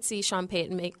 yeah, I could see Sean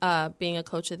Payton being a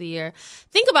Coach of the Year.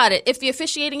 Think about it. If the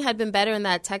officiating had been better in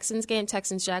that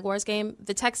Texans-Jaguars game,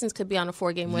 the Texans could be on a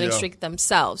 4-game winning streak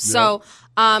themselves. Yeah. So,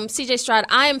 CJ Stroud,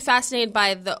 I am fascinated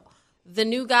by the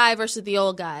new guy versus the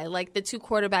old guy, like the 2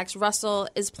 quarterbacks. Russell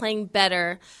is playing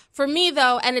better. For me,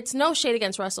 though, and it's no shade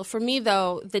against Russell, for me,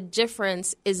 though, the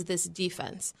difference is this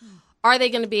defense. Are they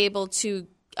going to be able to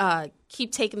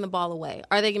keep taking the ball away?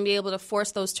 Are they going to be able to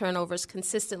force those turnovers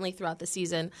consistently throughout the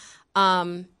season?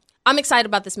 I'm excited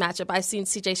about this matchup. I've seen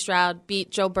C.J. Stroud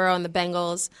beat Joe Burrow and the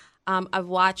Bengals. I've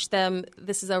watched them.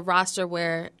 This is a roster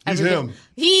where he is him.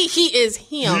 He's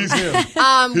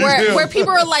him. Where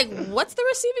people are like, "What's the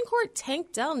receiving core?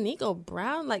 Tank Dell, Nico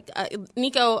Brown,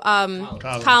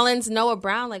 Collins, Noah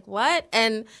Brown, like what?"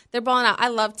 And they're balling out. I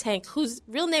love Tank, whose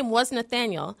real name was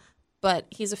Nathaniel. But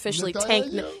he's officially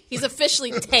tanked. He's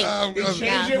officially tanked. He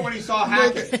changed it when he saw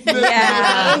Hackett.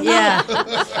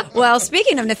 Yeah. Well,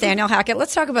 speaking of Nathaniel Hackett,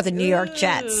 let's talk about the New York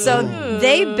Jets. So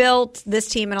they built this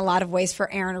team in a lot of ways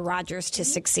for Aaron Rodgers to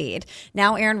succeed.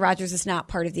 Now Aaron Rodgers is not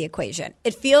part of the equation.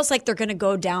 It feels like they're going to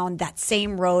go down that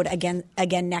same road again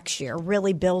next year,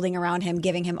 really building around him,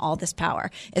 giving him all this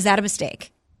power. Is that a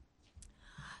mistake?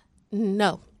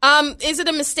 No. Is it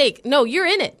a mistake? No, you're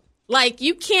in it. Like,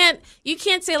 you can't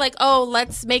say, like, oh,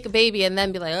 let's make a baby and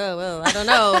then be like, oh, well, I don't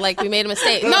know, like, we made a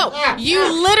mistake. No, you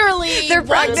literally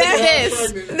wanted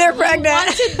this. They're pregnant. You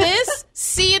wanted this.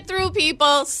 See it through,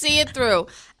 people. See it through.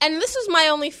 And this is my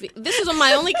only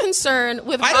concern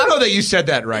with. I don't know that you said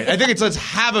that right. I think it's let's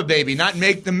have a baby, not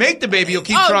make the baby. You'll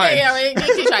keep trying. Yeah, you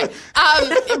keep trying.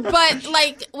 But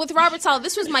like with Robert Saleh,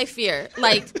 this was my fear.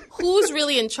 Like, who's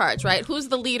really in charge, right? Who's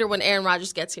the leader when Aaron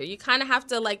Rodgers gets here? You kind of have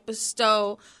to like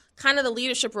bestow kind of the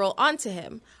leadership role onto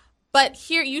him. But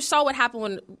here, you saw what happened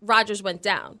when Rodgers went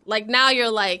down. Like, now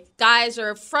you're like, guys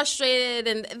are frustrated,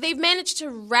 and they've managed to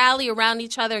rally around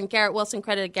each other, and Garrett Wilson,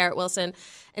 credited Garrett Wilson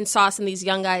and Sauce and these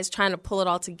young guys trying to pull it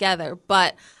all together.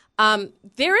 But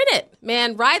they're in it,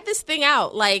 man. Ride this thing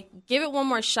out. Like, give it one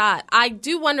more shot. I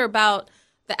do wonder about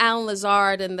the Allen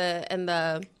Lazard and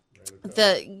the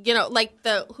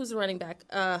who's the running back?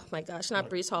 Oh, my gosh, not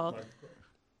Breece Hall.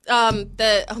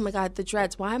 The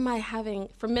Dreads. Why am I having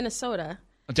from Minnesota?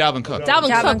 Dalvin Cook.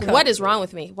 Dalvin Cook. What is wrong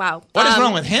with me? Wow. What is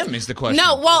wrong with him is the question.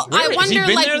 No, well, I wonder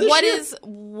like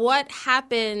what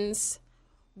happens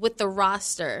with the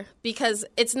roster, because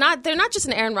they're not just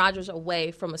an Aaron Rodgers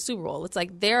away from a Super Bowl. It's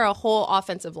like they're a whole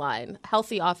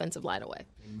healthy offensive line away.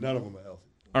 None of them are healthy.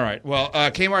 All right. Well,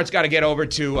 Kmart's got to get over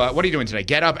to what are you doing today?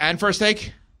 Get Up and First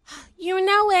Take? You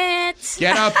know it.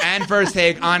 Get Up and First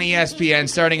Take on ESPN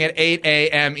starting at 8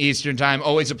 a.m. Eastern Time.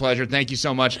 Always a pleasure. Thank you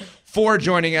so much for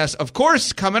joining us. Of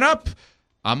course, coming up,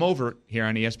 I'm Over here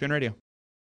on ESPN Radio.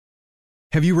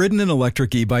 Have you ridden an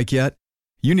electric e-bike yet?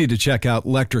 You need to check out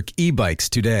Electric E-Bikes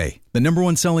today, the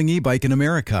 #1 selling e-bike in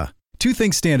America. Two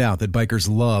things stand out that bikers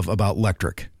love about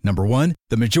Electric. Number one,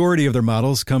 the majority of their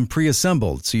models come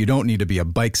pre-assembled, so you don't need to be a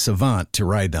bike savant to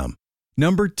ride them.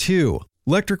 Number two,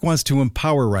 Electric wants to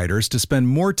empower riders to spend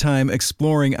more time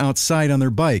exploring outside on their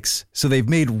bikes, so they've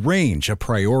made range a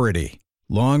priority.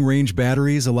 Long-range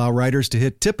batteries allow riders to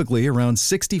hit typically around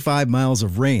 65 miles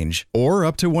of range, or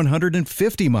up to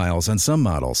 150 miles on some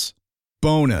models.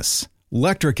 Bonus,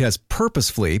 Electric has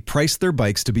purposefully priced their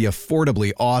bikes to be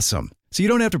affordably awesome, so you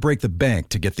don't have to break the bank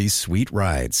to get these sweet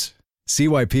rides. See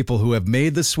why people who have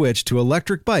made the switch to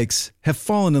electric bikes have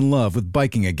fallen in love with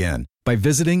biking again by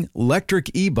visiting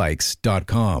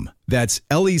electricebikes.com. That's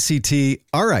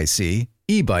LECTRIC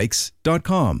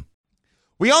ebikes.com.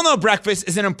 We all know breakfast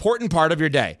is an important part of your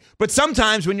day, but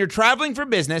sometimes when you're traveling for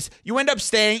business, you end up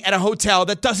staying at a hotel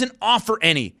that doesn't offer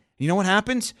any. You know what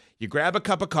happens? You grab a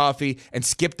cup of coffee and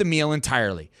skip the meal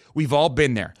entirely. We've all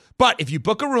been there. But if you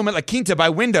book a room at La Quinta by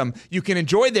Wyndham, you can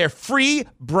enjoy their free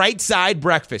Bright Side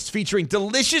breakfast featuring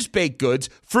delicious baked goods,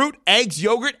 fruit, eggs,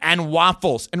 yogurt, and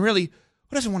waffles. And really,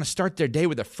 who doesn't want to start their day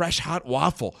with a fresh, hot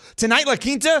waffle? Tonight, La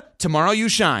Quinta, tomorrow you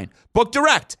shine. Book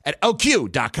direct at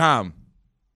LQ.com.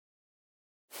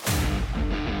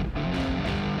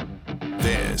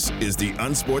 This is the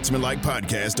Unsportsmanlike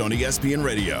Podcast on ESPN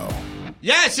Radio.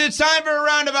 Yes, it's time for a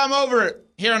round of I'm Over It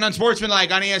here on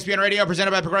Unsportsmanlike on ESPN Radio, presented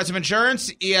by Progressive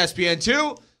Insurance,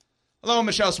 ESPN2. Hello,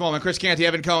 Michelle Smallman, Chris Canty,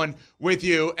 Evan Cohen with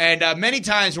you. And many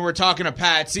times when we're talking to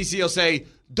Pat, CC will say,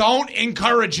 don't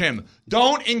encourage him.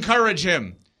 Don't encourage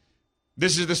him.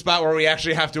 This is the spot where we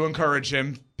actually have to encourage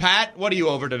him. Pat, what are you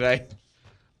over today?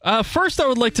 First, I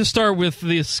would like to start with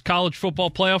this college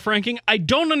football playoff ranking. I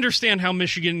don't understand how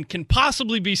Michigan can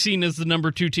possibly be seen as the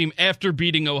number 2 team after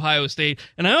beating Ohio State,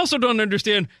 and I also don't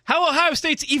understand how Ohio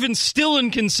State's even still in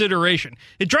consideration.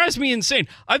 It drives me insane.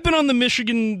 I've been on the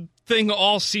Michigan thing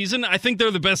all season. I think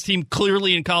they're the best team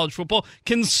clearly in college football.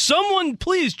 Can someone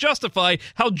please justify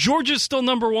how Georgia's still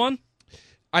number 1?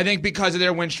 I think because of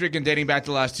their win streak and dating back to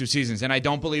the last 2 seasons. And I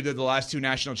don't believe that the last 2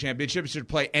 national championships should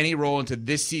play any role into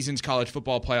this season's college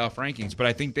football playoff rankings. But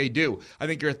I think they do. I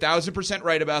think you're 1,000%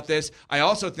 right about this. I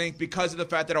also think because of the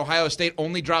fact that Ohio State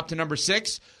only dropped to number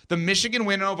 6, the Michigan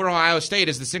win over Ohio State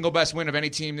is the single best win of any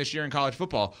team this year in college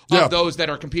football. Of those that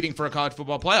are competing for a college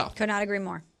football playoff. Could not agree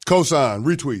more. Cosign,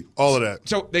 retweet, all of that.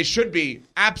 So they should be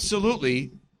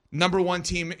absolutely number 1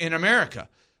 team in America.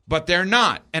 But they're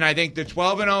not. And I think the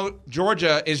 12-0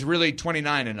 Georgia is really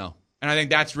 29-0. And I think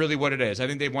that's really what it is. I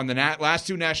think they've won the last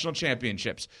 2 national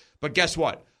championships. But guess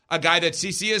what? A guy that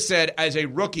CC has said as a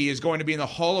rookie is going to be in the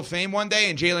Hall of Fame one day,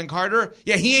 and Jalen Carter,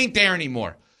 he ain't there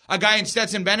anymore. A guy in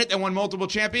Stetson Bennett that won multiple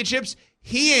championships,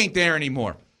 he ain't there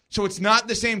anymore. So it's not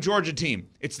the same Georgia team.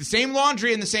 It's the same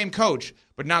laundry and the same coach,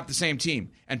 but not the same team.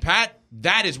 And Pat,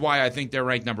 that is why I think they're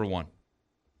ranked number 1.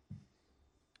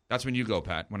 That's when you go,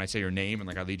 Pat, when I say your name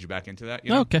and I lead you back into that.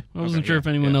 You know? Okay. I wasn't sure if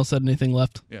anyone else had anything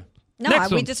left. Yeah. No,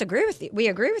 we disagree with you. We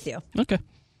agree with you. Okay.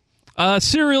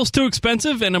 Cereal's too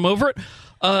expensive, and I'm over it.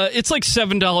 It's like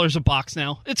 $7 a box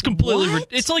now. It's completely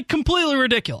completely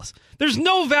ridiculous. There's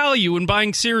no value in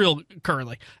buying cereal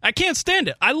currently. I can't stand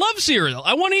it. I love cereal.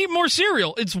 I want to eat more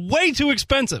cereal. It's way too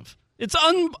expensive. It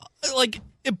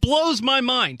blows my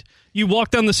mind. You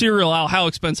walk down the cereal aisle, how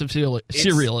expensive cereal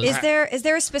is. Is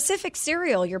there a specific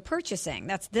cereal you're purchasing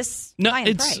that's this high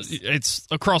in price? It's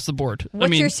across the board.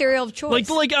 What's your cereal of choice?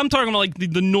 Like I'm talking about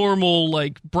the normal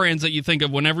brands that you think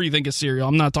of whenever you think of cereal.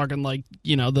 I'm not talking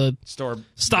the store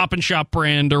Stop and Shop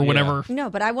brand or whatever. No,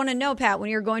 but I want to know, Pat, when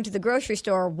you're going to the grocery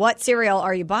store, what cereal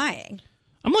are you buying?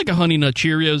 I'm like a Honey Nut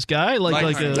Cheerios guy,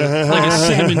 like a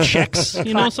Cinnamon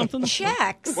Chex, something.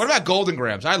 Chex. What about Golden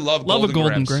Grams? I love a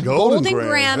Golden Graham. Golden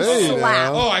Grams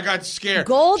slap. Oh, I got scared.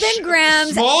 Golden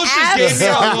Grams absolutely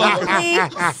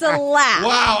slap.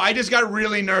 Wow, I just got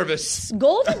really nervous.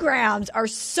 Golden Grams are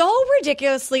so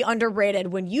ridiculously underrated.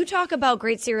 When you talk about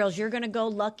great cereals, you're going to go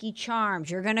Lucky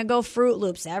Charms. You're going to go Fruit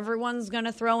Loops. Everyone's going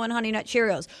to throw in Honey Nut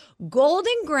Cheerios.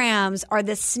 Golden Grams are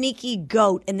the sneaky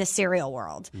goat in the cereal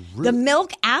world. Really? The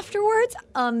milk afterwards,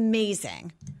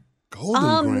 amazing.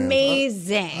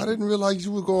 Amazing. I didn't realize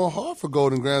you were going hard for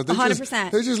Golden Grams.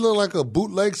 100%. They just look like a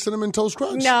bootleg Cinnamon Toast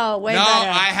Crunch. No, way better.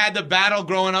 I had the battle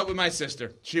growing up with my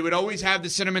sister. She would always have the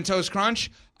Cinnamon Toast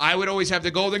Crunch. I would always have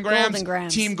the Golden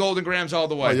Grams. Team Golden Grams all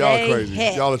the way. Oh, y'all are crazy.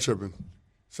 Y'all are tripping.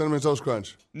 Cinnamon Toast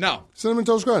Crunch. No. Cinnamon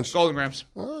Toast Crunch. Golden Grams.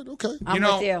 All right, okay. I'm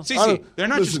with you. Cece, they're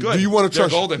not just good. Do you want to they're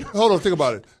trust? golden. Hold on, think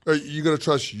about it. Are you going to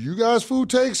trust you guys' food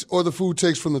takes or the food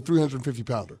takes from the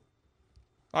 350-pounder?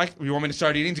 You want me to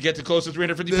start eating to get to close to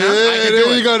 350 pounds?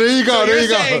 There you go. So you're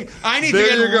saying I need to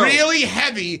get really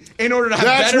heavy in order to have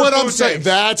better food takes.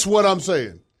 That's what I'm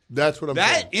saying.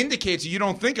 That indicates you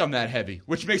don't think I'm that heavy,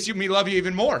 which makes me love you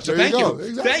even more. So there thank you.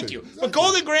 Exactly. Thank you. But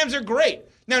Golden Grams are great.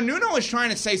 Now, Nuno is trying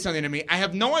to say something to me. I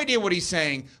have no idea what he's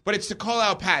saying, but it's to call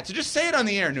out Pat. So just say it on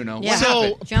the air, Nuno.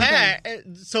 Yeah.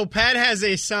 Pat has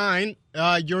a sign,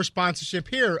 your sponsorship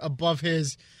here, above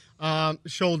his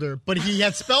shoulder, but he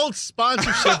had spelled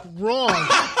sponsorship wrong,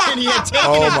 and he had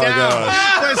taken it down.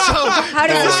 God. So, how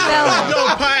does he spell it?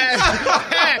 No,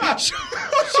 Pat, show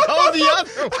the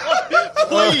other one,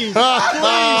 please.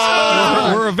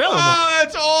 We're available. Oh,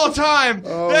 that's all time.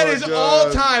 That is all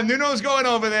time. Nuno's going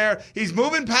over there. He's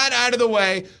moving Pat out of the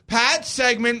way. Pat's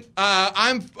segment,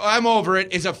 I'm over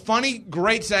it, is a funny,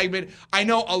 great segment. I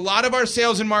know a lot of our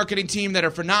sales and marketing team that are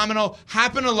phenomenal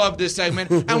happen to love this segment,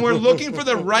 and we're looking for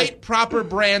the right proper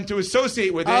brand to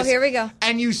associate with this. Oh, here we go.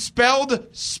 And you spelled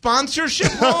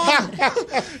sponsorship wrong?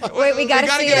 Wait, we got to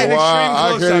see get it.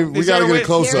 Wow, we got to get a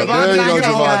close-up. There you go,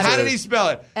 Javante. How did he spell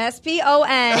it?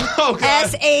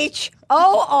 SPONSHORSHIP.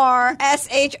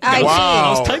 I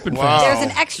was typing fast.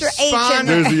 There's an extra H in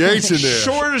there. There's the H in there.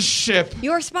 Sponsorship.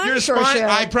 Your sponsorship.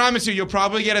 I promise you, you'll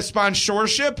probably get a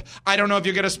sponsorship. I don't know if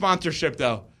you'll get a sponsorship,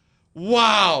 though.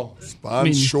 Wow.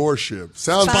 Sponsorship.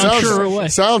 Sounds dirty.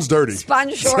 Sounds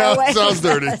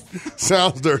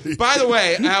dirty. By the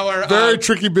way, our very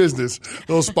tricky business,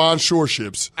 those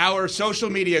sponsorships. Our social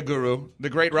media guru, the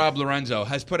great Rob Lorenzo,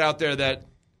 has put out there that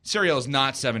cereal is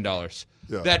not $7.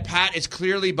 Yeah. That Pat is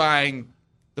clearly buying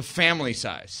the family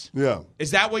size. Yeah.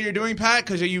 Is that what you're doing, Pat?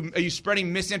 Because are you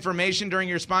spreading misinformation during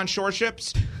your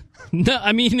sponsorships? No,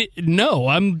 no.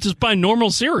 I'm just buying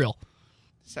normal cereal.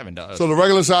 $7. So the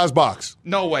regular size box.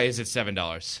 No way is it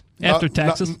 $7 after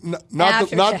taxes. Not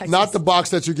the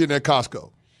box that you're getting at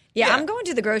Costco. Yeah, I'm going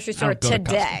to the grocery store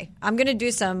today. I'm going to do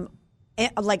some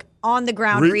on the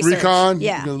ground research. Recon.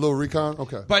 Yeah, a little recon.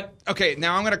 Okay. But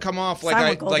now I'm going to come off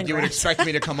like you would expect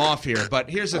me to come off here. But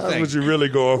here's the thing: what you really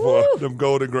going for? Them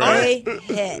golden grams.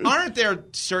 Aren't there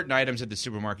certain items at the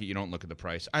supermarket you don't look at the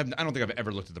price? I don't think I've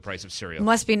ever looked at the price of cereal.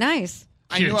 Must be nice.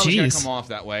 I knew I was going to come off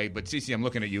that way, but Cece, I'm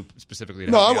looking at you specifically.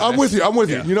 No, I'm with you. I'm with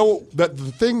you. You know, the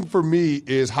thing for me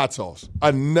is hot sauce.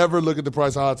 I never look at the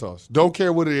price of hot sauce. Don't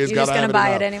care what it is. You're just going to buy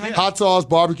it anyway? Hot sauce,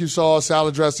 barbecue sauce,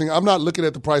 salad dressing. I'm not looking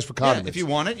at the price for condiments. If you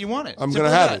want it, you want it. I'm going to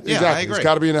have it. Yeah, exactly. I agree. It's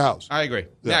got to be in the house. I agree.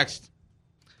 Yeah. Next.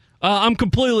 I'm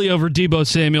completely over Deebo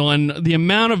Samuel and the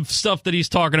amount of stuff that he's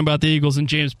talking about the Eagles and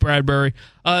James Bradbury.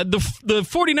 The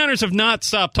 49ers have not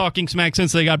stopped talking smack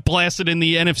since they got blasted in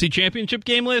the NFC Championship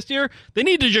game last year. They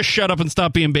need to just shut up and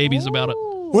stop being babies about it.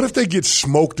 What if they get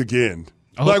smoked again?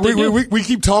 We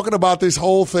keep talking about this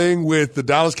whole thing with the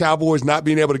Dallas Cowboys not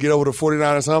being able to get over the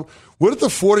 49ers hump. What if the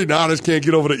 49ers can't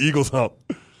get over the Eagles hump?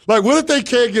 What if they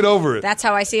can't get over it? That's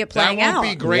how I see it playing out. That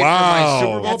won't be great for my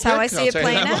Super Bowl That's pick. how I see it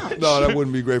playing out. No, that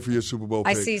wouldn't be great for your Super Bowl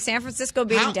pick. I see San Francisco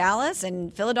beating Dallas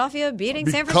and Philadelphia beating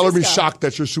San Francisco. Color me shocked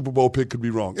that your Super Bowl pick could be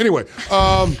wrong. Anyway,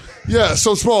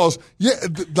 so Smalls,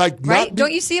 right?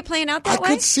 Don't you see it playing out that way?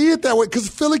 I could see it that way because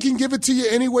Philly can give it to you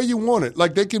any way you want it.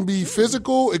 They can be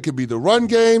physical. It could be the run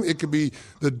game. It could be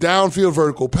the downfield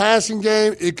vertical passing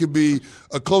game. It could be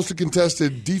a closely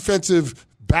contested defensive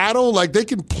battle. They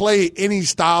can play any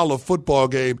style of football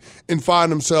game and find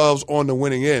themselves on the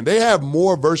winning end. They have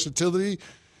more versatility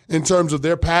in terms of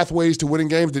their pathways to winning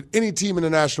games than any team in the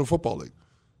National Football League.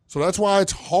 So that's why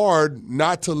it's hard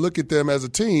not to look at them as a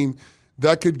team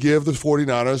that could give the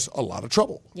 49ers a lot of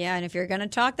trouble. Yeah, and if you're going to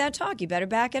talk that talk, you better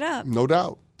back it up. No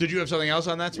doubt. Did you have something else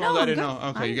on that, Smalls? No, I didn't know.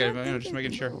 Okay, you got it. Just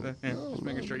making sure. Just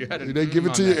making sure you had it. They give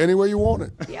it to you any way you want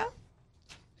it. Yeah.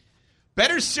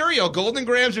 Better cereal, Golden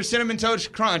Grams or Cinnamon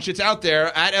Toast Crunch. It's out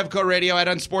there at Evco Radio, at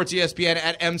Unsports ESPN,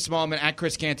 at M. Smallman, at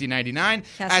Chris Canty 99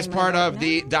 as part of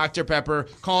the Dr. Pepper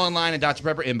call-in line and Dr.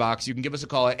 Pepper inbox. You can give us a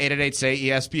call at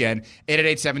 888-SAY-ESPN,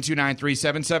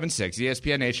 888-729-3776.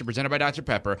 ESPN Nation, presented by Dr.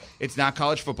 Pepper. It's not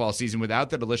college football season without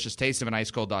the delicious taste of an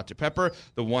ice-cold Dr. Pepper,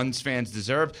 the ones fans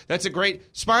deserve. That's a great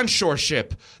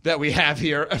sponsorship that we have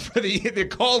here for the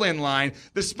call-in line,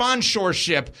 the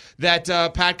sponsorship that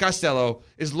Pat Costello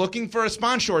is looking for a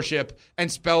sponsorship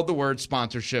and spelled the word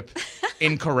sponsorship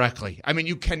incorrectly. I mean,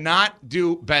 you cannot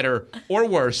do better or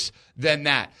worse than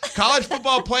that. College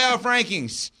football playoff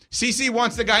rankings. CC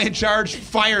wants the guy in charge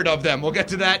fired of them. We'll get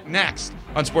to that next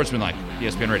on Sportsmanlike,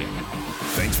 ESPN Radio.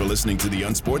 Thanks for listening to the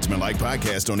Unsportsmanlike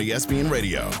podcast on ESPN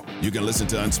Radio. You can listen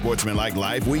to Unsportsmanlike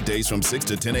live weekdays from 6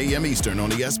 to 10 a.m. Eastern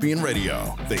on ESPN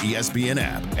Radio, the ESPN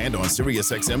app, and on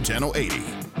SiriusXM Channel 80.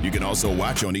 You can also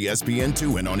watch on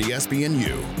ESPN2 and on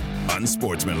ESPNU.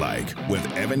 Unsportsmanlike with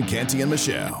Evan, Canty, and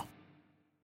Michelle.